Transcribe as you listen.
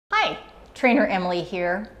Trainer Emily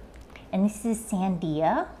here, and this is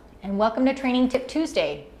Sandia, and welcome to Training Tip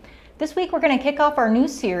Tuesday. This week we're going to kick off our new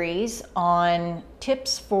series on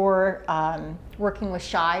tips for working with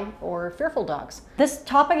shy or fearful dogs. This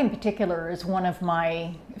topic in particular is one of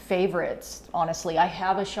my favorites, honestly. I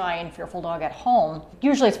have a shy and fearful dog at home.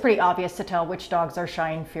 Usually it's pretty obvious to tell which dogs are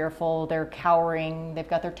shy and fearful. They're cowering, they've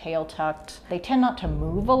got their tail tucked. They tend not to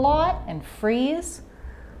move a lot and freeze.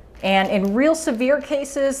 And in real severe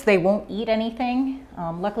cases, they won't eat anything.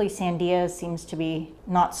 Luckily, Sandia seems to be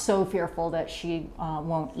not so fearful that she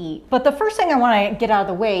won't eat. But the first thing I want to get out of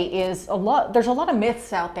the way is there's a lot of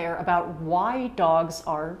myths out there about why dogs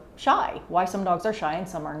are shy, why some dogs are shy and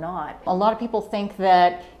some are not. A lot of people think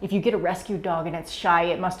that if you get a rescue dog and it's shy,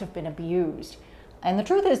 it must have been abused. And the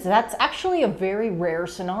truth is that's actually a very rare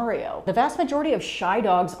scenario. The vast majority of shy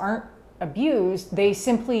dogs aren't abused, they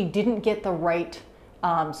simply didn't get the right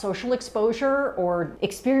social exposure or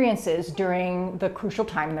experiences during the crucial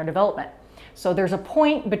time in their development. So there's a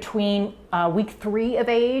point between week 3 of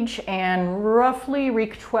age and roughly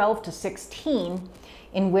week 12 to 16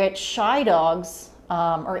 in which shy dogs,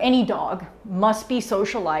 or any dog, must be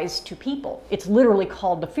socialized to people. It's literally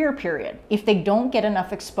called the fear period. If they don't get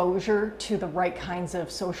enough exposure to the right kinds of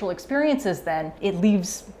social experiences, then it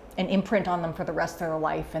leaves an imprint on them for the rest of their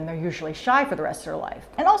life, and they're usually shy for the rest of their life.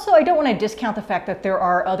 And also, I don't want to discount the fact that there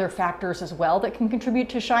are other factors as well that can contribute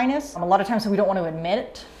to shyness. A lot of times we don't want to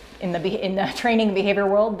admit in the training and behavior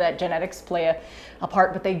world that genetics play a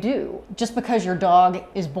part, but they do. Just because your dog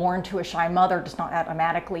is born to a shy mother does not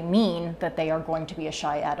automatically mean that they are going to be a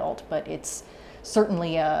shy adult, but it's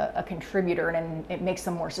certainly a contributor, and it makes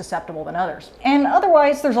them more susceptible than others. And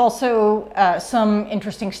otherwise, there's also some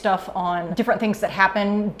interesting stuff on different things that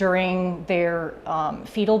happen during their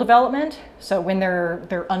fetal development. So when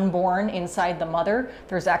they're unborn inside the mother,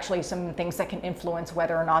 there's actually some things that can influence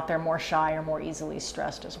whether or not they're more shy or more easily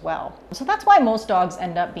stressed as well. So that's why most dogs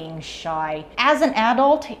end up being shy. As an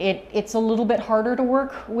adult, it's a little bit harder to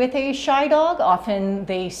work with a shy dog. Often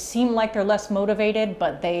they seem like they're less motivated,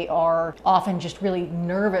 but they are often just really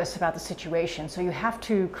nervous about the situation. So you have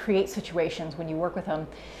to create situations when you work with them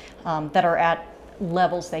that are at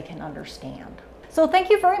levels they can understand. So thank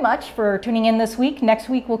you very much for tuning in this week. Next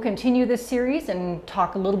week we'll continue this series and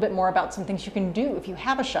talk a little bit more about some things you can do if you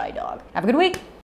have a shy dog. Have a good week.